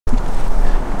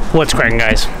What's cracking,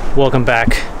 guys? Welcome back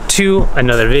to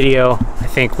another video. I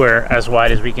think we're as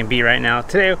wide as we can be right now.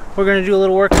 Today we're going to do a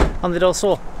little work on the Del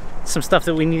Sol. Some stuff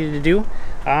that we needed to do,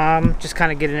 just kind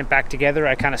of getting it back together.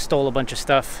 I kind of stole a bunch of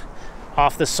stuff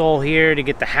off the Sol here to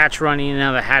get the hatch running, and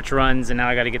now the hatch runs, and now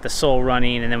I got to get the Sol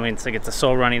running, and then once I get the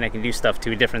Sol running I can do stuff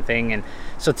to a different thing. And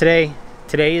so today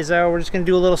is we're just going to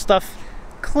do a little stuff,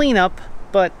 clean up,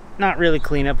 but not really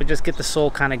clean up, but just get the Sol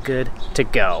kind of good to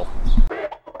go.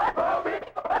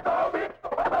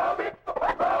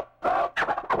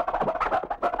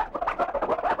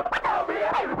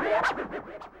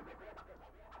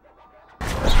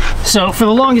 So for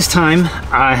the longest time,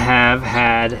 I have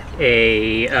had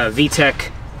a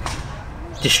VTEC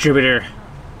distributor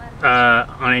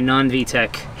on a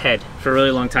non-VTEC head for a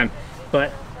really long time,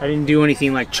 but I didn't do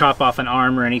anything like chop off an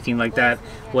arm or anything like that.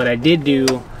 What I did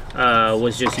do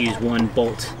was just use one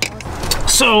bolt.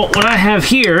 So what I have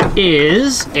here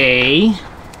is a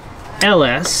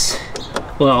LS,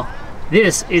 well,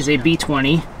 this is a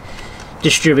B20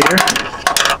 distributor.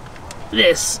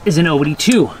 This is an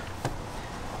OD2.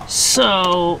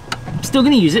 So, I'm still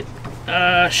gonna use it.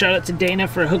 Shout out to Dana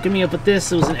for hooking me up with this.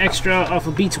 It was an extra off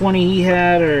a B20 he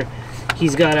had, or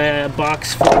he's got a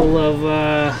box full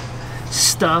of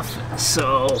stuff.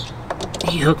 So,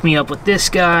 he hooked me up with this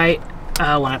guy.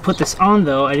 When I put this on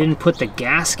though, I didn't put the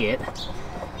gasket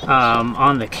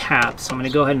on the cap. So I'm gonna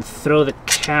go ahead and throw the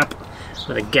cap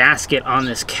with a gasket on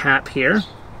this cap here.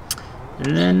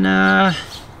 And then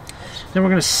we're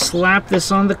gonna slap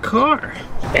this on the car.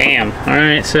 Bam. All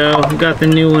right, so we got the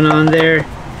new one on there.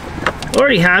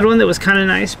 Already had one that was kind of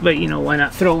nice, but you know, why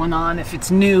not throw one on if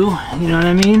it's new? You know what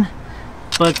I mean?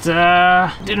 But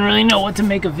didn't really know what to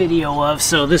make a video of,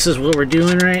 so this is what we're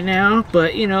doing right now.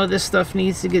 But you know, this stuff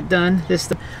needs to get done.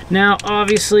 Now,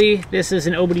 obviously, this is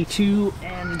an OBD2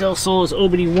 and the Del Sol is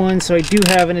OBD1, so I do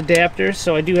have an adapter.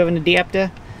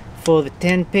 For the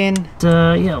 10-pin.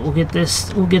 Yeah, we'll get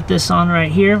this on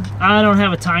right here. I don't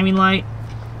have a timing light,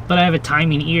 but I have a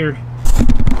timing ear.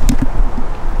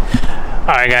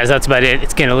 Alright guys, that's about it.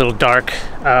 It's getting a little dark.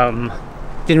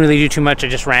 Didn't really do too much. I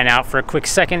just ran out for a quick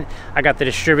second. I got the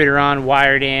distributor on,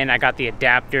 wired in. I got the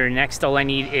adapter. Next, all I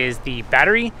need is the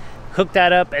battery. Hook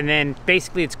that up, and then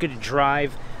basically it's good to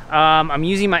drive. I'm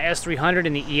using my S300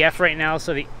 in the EF right now,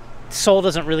 so the Sol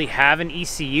doesn't really have an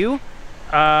ECU.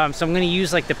 So I'm going to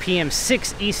use like the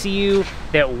PM6 ECU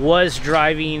that was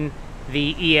driving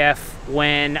the EF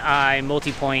when I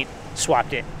multi-point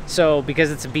swapped it. So because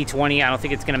it's a B20, I don't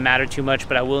think it's going to matter too much,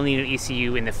 but I will need an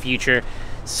ECU in the future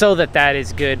so that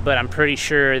is good. But I'm pretty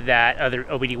sure that other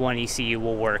OBD1 ECU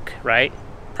will work, right?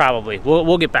 Probably.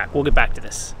 We'll get back to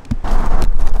this.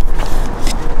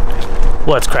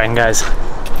 What's cracking, guys?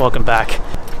 Welcome back.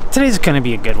 Today's going to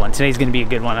be a good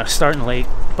one. I'm starting late,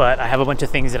 but I have a bunch of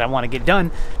things that I want to get done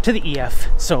to the EF,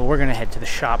 so we're going to head to the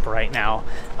shop right now,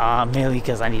 mainly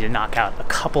because I need to knock out a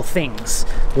couple things.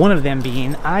 One of them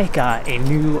being I got a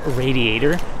new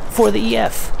radiator for the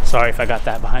EF. Sorry if I got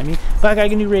that behind me, but I got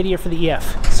a new radiator for the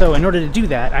EF. So in order to do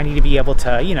that, I need to be able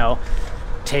to, you know,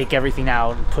 take everything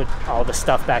out and put all the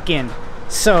stuff back in.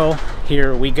 So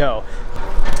here we go.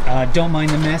 Don't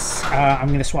mind the mess. I'm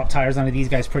going to swap tires onto these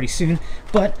guys pretty soon,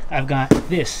 but I've got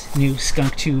this new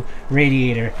Skunk 2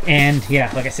 radiator, and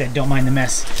yeah, like I said, don't mind the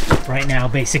mess right now.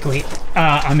 Basically,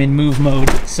 I'm in move mode,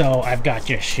 so I've got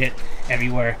just shit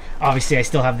everywhere. Obviously, I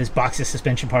still have this box of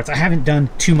suspension parts. I haven't done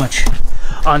too much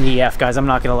on the EF, guys. I'm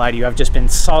not going to lie to you. I've just been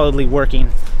solidly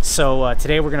working. So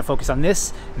today we're going to focus on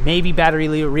this, maybe battery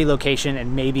relocation,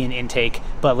 and maybe an intake,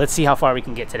 but let's see how far we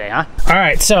can get today, huh? All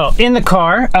right, so in the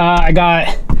car, I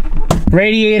got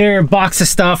radiator, box of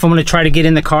stuff. I'm going to try to get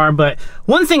in the car, but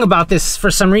one thing about this for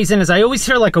some reason is I always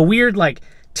hear like a weird like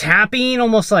tapping,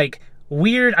 almost like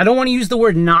weird. I don't want to use the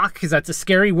word knock because that's a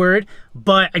scary word,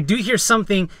 but I do hear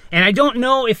something, and I don't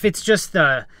know if it's just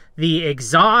the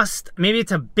exhaust. Maybe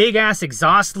it's a big ass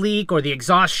exhaust leak or the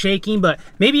exhaust shaking, but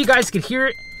maybe you guys could hear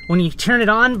it when you turn it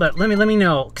on. But let me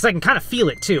know, because I can kind of feel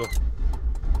it too.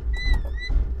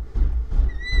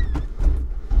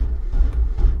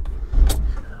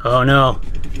 Oh no,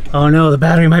 the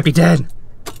battery might be dead.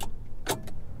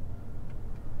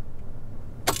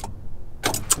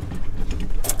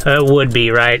 It would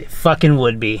be, right? It fucking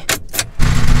would be.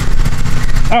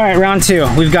 All right, round two.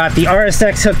 We've got the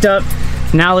RSX hooked up.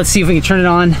 Now let's see if we can turn it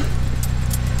on.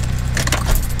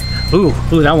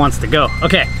 Ooh, that wants to go.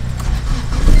 Okay.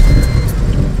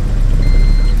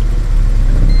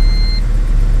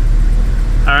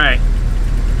 All right.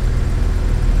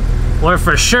 We're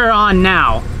for sure on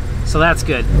now, so that's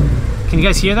good. Can you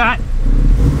guys hear that?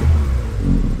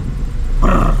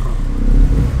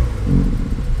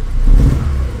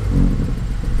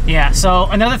 Yeah, so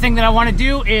another thing that I want to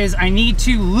do is I need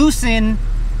to loosen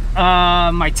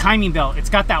my timing belt. It's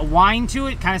got that whine to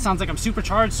it, kind of sounds like I'm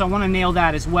supercharged, so I want to nail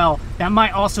that as well. That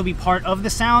might also be part of the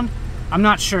sound, I'm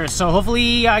not sure. So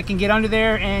hopefully I can get under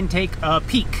there and take a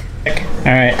peek. All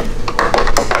right,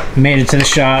 made it to the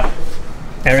shop.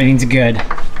 Everything's good,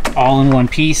 all in one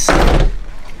piece.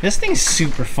 This thing's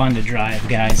super fun to drive,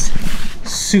 guys.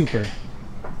 Super.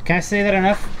 Can I say that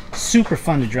enough? Super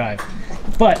fun to drive.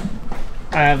 But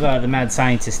I have the mad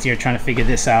scientist here trying to figure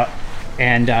this out.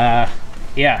 And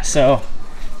yeah, so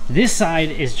this side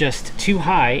is just too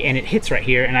high and it hits right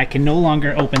here and I can no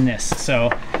longer open this.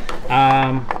 So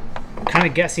I'm kind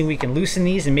of guessing we can loosen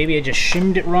these, and maybe I just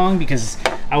shimmed it wrong because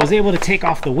I was able to take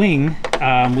off the wing,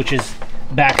 which is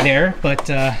back there, but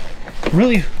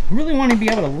really want to be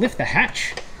able to lift the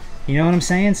hatch. You know what I'm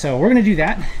saying? So we're gonna do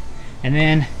that. And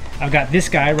then I've got this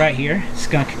guy right here,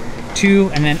 Skunk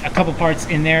 2, and then a couple parts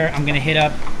in there I'm gonna hit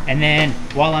up. And then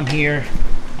while I'm here,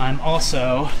 I'm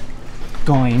also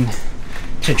going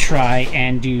to try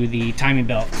and do the timing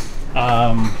belt.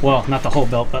 Well, not the whole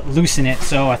belt, but loosen it.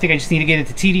 So I think I just need to get it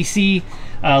to TDC,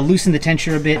 loosen the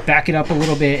tensioner a bit, back it up a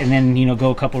little bit, and then, you know,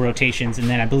 go a couple rotations. And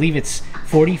then I believe it's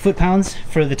 40 foot-pounds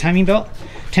for the timing belt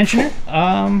tensioner.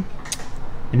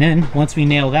 And then once we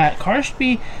nail that, car should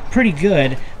be pretty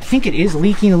good. I think it is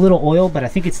leaking a little oil, but I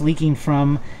think it's leaking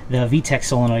from the VTEC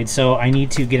solenoid, so I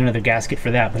need to get another gasket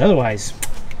for that. But otherwise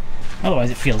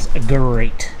it feels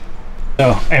great.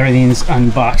 So everything's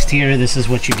unboxed here. This is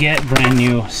what you get. Brand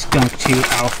new Skunk 2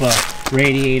 Alpha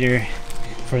radiator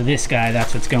for this guy.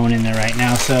 That's what's going in there right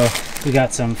now. So we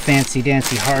got some fancy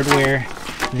dancy hardware.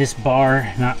 This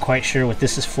bar, not quite sure what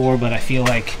this is for, but I feel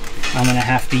like I'm gonna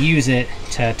have to use it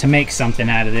to make something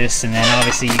out of this. And then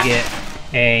obviously you get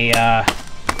a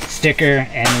sticker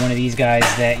and one of these guys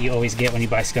that you always get when you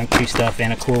buy Skunk 2 stuff,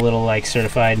 and a cool little like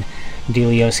certified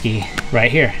Delioski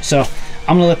right here. So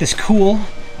I'm gonna let this cool.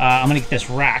 I'm gonna get this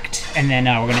racked, and then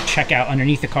we're gonna check out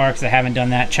underneath the car because I haven't done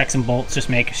that. Check some bolts, just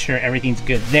make sure everything's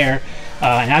good there.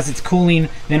 And as it's cooling,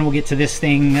 then we'll get to this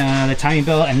thing, the timing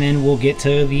belt, and then we'll get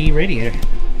to the radiator.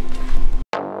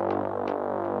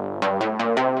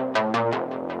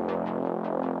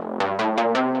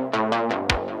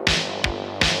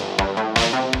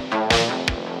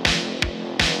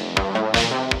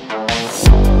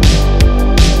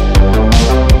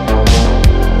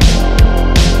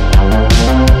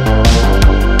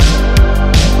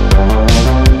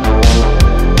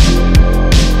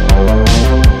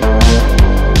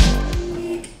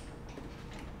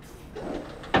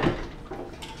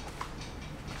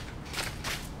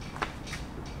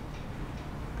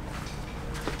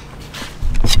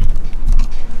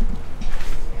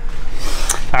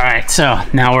 Alright, so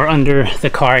now we're under the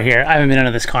car here. I haven't been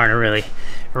under this car in a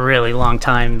really long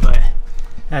time, but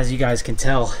as you guys can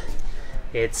tell,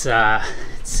 it's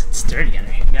dirty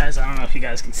under here, guys. I don't know if you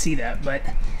guys can see that, but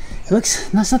it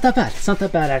looks, no, it's not that bad. It's not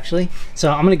that bad, actually.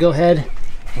 So I'm gonna go ahead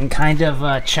and kind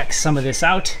of check some of this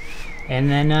out, and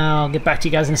then I'll get back to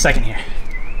you guys in a second here.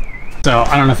 So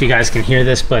I don't know if you guys can hear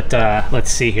this, but let's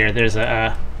see here.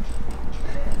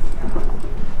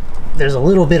 There's a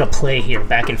little bit of play here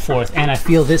back and forth, and I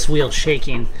feel this wheel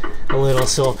shaking a little.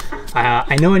 So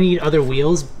I know I need other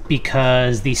wheels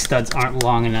because these studs aren't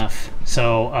long enough.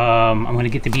 So I'm going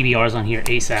to get the BBRs on here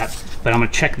ASAP, but I'm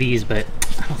going to check these, but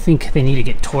I don't think they need to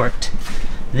get torqued.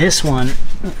 This one,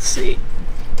 let's see.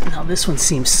 Now this one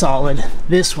seems solid.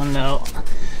 This one though,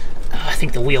 I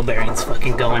think the wheel bearing's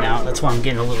fucking going out. That's why I'm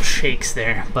getting a little shakes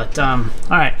there. But all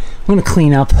right, I'm gonna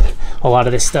clean up a lot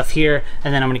of this stuff here,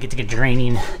 and then I'm gonna get to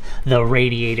draining the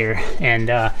radiator.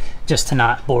 And just to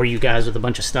not bore you guys with a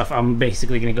bunch of stuff, I'm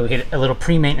basically gonna go get a little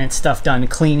pre-maintenance stuff done,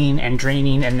 cleaning and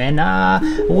draining, and then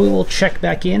we will check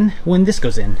back in when this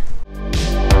goes in.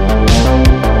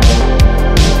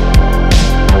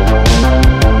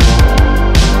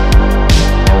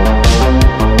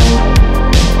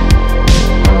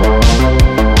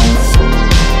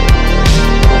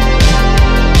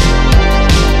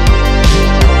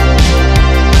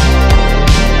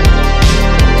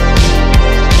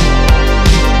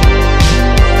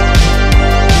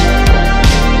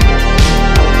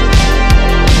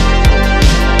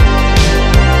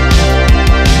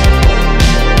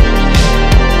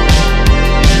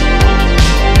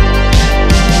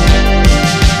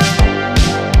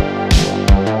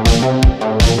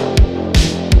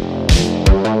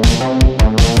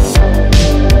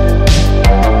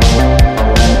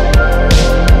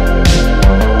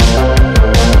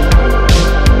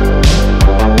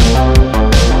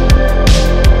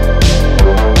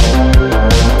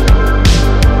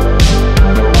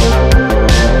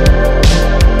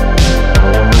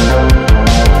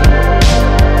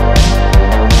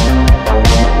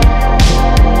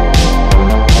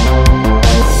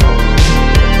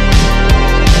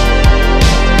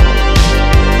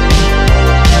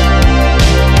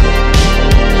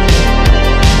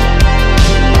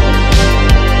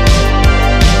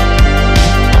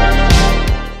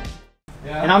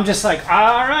 And I'm just like,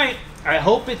 all right, I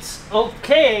hope it's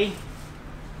okay.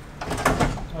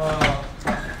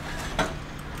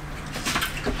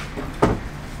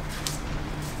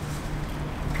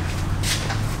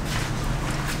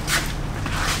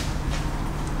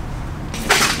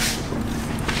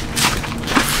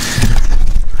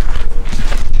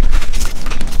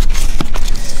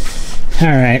 All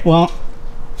right, well,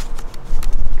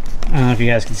 I don't know if you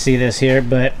guys can see this here,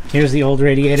 but here's the old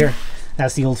radiator.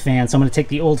 That's the old fan. So I'm going to take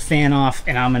the old fan off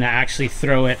and I'm going to actually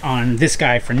throw it on this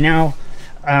guy for now.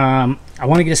 I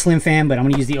want to get a slim fan, but I'm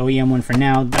going to use the OEM one for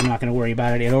now. I'm not going to worry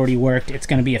about it. It already worked. It's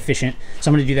going to be efficient.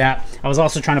 So I'm going to do that. I was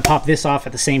also trying to pop this off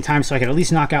at the same time so I could at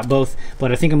least knock out both.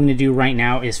 But I think I'm going to do right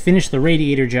now is finish the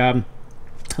radiator job.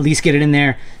 At least get it in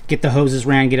there, get the hoses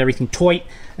ran, get everything tight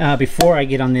before I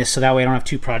get on this, so that way I don't have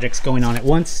two projects going on at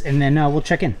once, and then we'll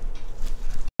check in.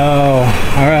 Oh,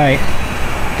 all right,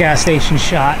 gas station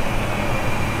shot.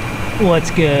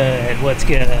 What's good? What's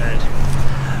good?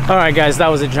 All right, guys, that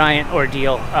was a giant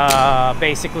ordeal.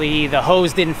 Basically, the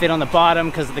hose didn't fit on the bottom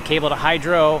because of the cable to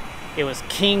hydro. It was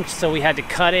kinked, so we had to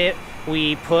cut it.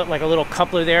 We put like a little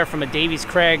coupler there from a Davies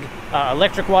Craig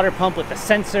electric water pump with the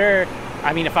sensor.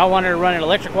 I mean, if I wanted to run an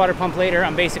electric water pump later,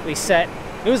 I'm basically set.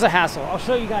 It was a hassle. I'll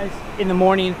show you guys in the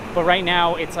morning, but right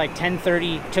now it's like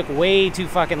 10:30. Took way too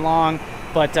fucking long.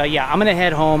 But yeah, I'm gonna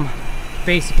head home.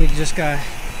 Basically,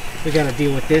 we gotta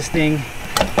deal with this thing.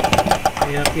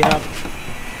 Yep.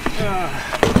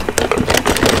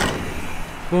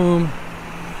 Boom.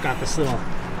 Got this little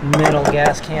metal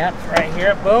gas cap right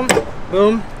here. Boom,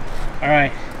 boom. All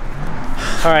right.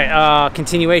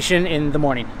 Continuation in the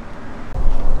morning.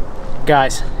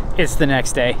 Guys, it's the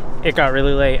next day. It got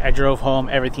really late. I drove home.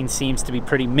 Everything seems to be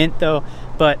pretty mint though,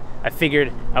 but I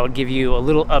figured I would give you a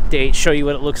little update, show you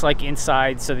what it looks like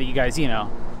inside so that you guys, you know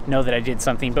that I did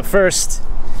something. But first,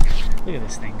 look at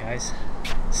this thing, guys.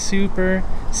 Super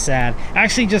sad.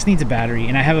 Actually just needs a battery,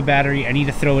 and I have a battery. I need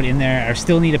to throw it in there. I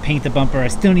still need to paint the bumper. I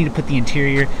still need to put the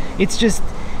interior. It's just,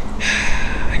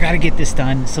 I gotta get this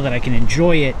done so that I can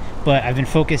enjoy it, but I've been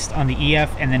focused on the EF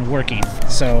and then working.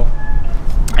 So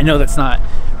I know that's not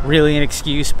really an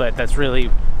excuse, but that's really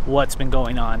what's been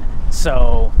going on.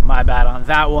 So my bad on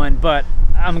that one, but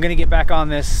I'm gonna get back on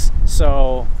this.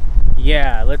 So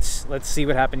yeah, let's see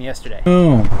what happened yesterday.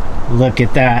 Boom, look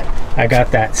at that. I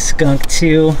got that Skunk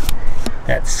 2.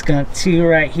 That Skunk 2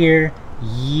 right here.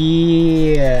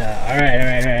 Yeah,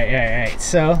 all right.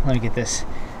 So let me get this,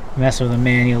 mess with the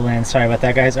manual lens. Sorry about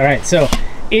that, guys. All right, so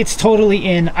it's totally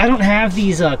in. I don't have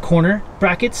these corner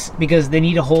brackets because they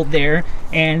need a hold there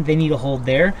and they need a hold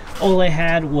there. All I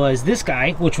had was this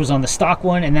guy, which was on the stock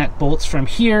one, and that bolts from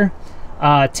here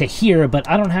to here, but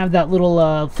I don't have that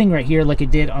little thing right here like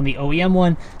it did on the OEM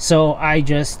one. So I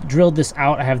just drilled this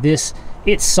out. I have this.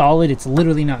 It's solid. It's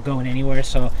literally not going anywhere,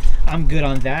 so I'm good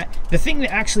on that. The thing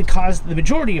that actually caused the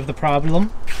majority of the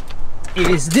problem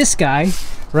is this guy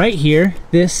right here,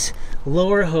 this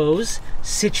lower hose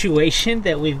situation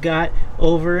that we've got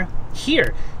over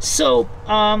here. So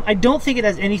I don't think it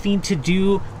has anything to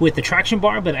do with the traction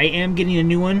bar, but I am getting a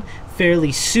new one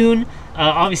fairly soon.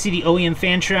 Obviously the OEM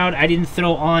fan shroud, I didn't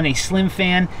throw on a slim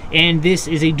fan, and this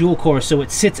is a dual core, so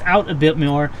it sits out a bit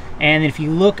more. And if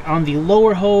you look on the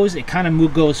lower hose, it kind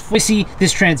of goes see,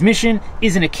 this transmission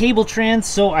isn't a cable trans,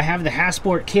 so I have the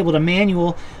Hasport cable to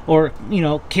manual, or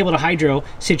cable to hydro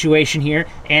situation here,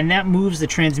 and that moves the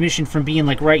transmission from being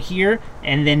like right here,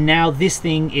 and then now this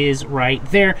thing is right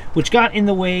there, which got in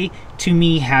the way to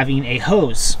me having a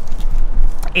hose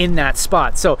in that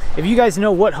spot. So if you guys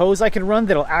know what hose I could run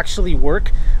that'll actually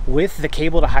work with the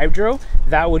cable to hydro,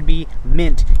 that would be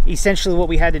mint. Essentially what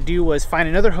we had to do was find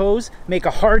another hose, make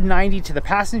a hard 90 to the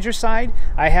passenger side.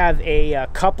 I have a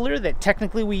coupler that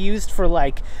technically we used for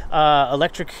like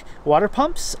electric water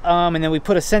pumps, and then we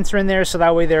put a sensor in there so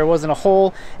that way there wasn't a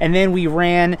hole, and then we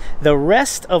ran the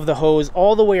rest of the hose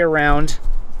all the way around.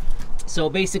 So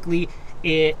basically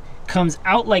it comes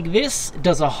out like this,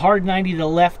 does a hard 90 to the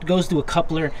left, goes to a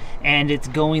coupler, and it's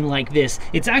going like this.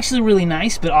 It's actually really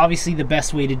nice, but obviously the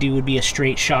best way to do would be a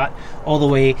straight shot all the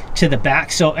way to the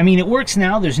back. So I mean, it works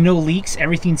now. There's no leaks.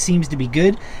 Everything seems to be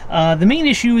good. The main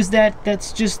issue is that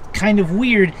that's just kind of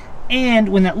weird, and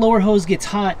when that lower hose gets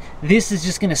hot, this is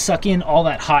just going to suck in all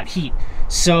that hot heat.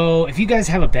 So if you guys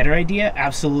have a better idea,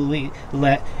 absolutely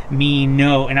let me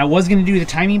know. And I was going to do the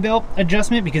timing belt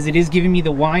adjustment because it is giving me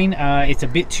the whine. It's a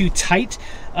bit too tight,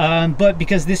 but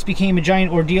because this became a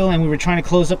giant ordeal and we were trying to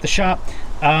close up the shop,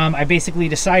 I basically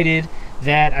decided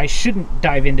that I shouldn't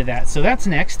dive into that. So that's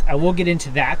next. I will get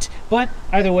into that. But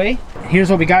either way, here's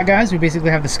what we got, guys. We basically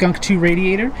have the Skunk 2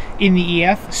 radiator in the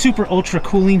EF. Super ultra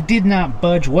cooling. Did not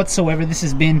budge whatsoever. This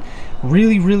has been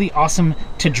really, really awesome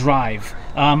to drive.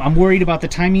 I'm worried about the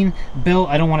timing belt.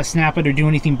 I don't want to snap it or do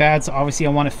anything bad, so obviously I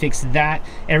want to fix that.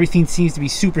 Everything seems to be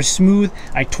super smooth.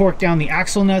 I torqued down the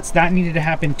axle nuts. That needed to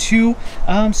happen too.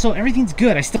 So everything's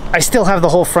good. I still have the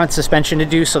whole front suspension to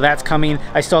do, so that's coming.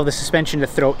 I still have the suspension to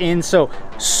throw in, so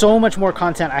much more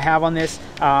content I have on this.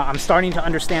 I'm starting to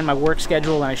understand my work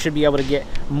schedule, and I should be able to get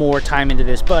more time into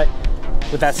this. But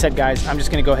with that said, guys, I'm just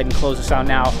gonna go ahead and close this out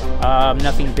now.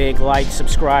 Nothing big. Like,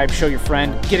 subscribe, show your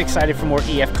friend, get excited for more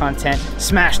EF content,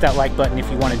 smash that like button if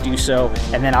you want to do so,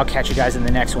 and then I'll catch you guys in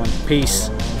the next one. Peace.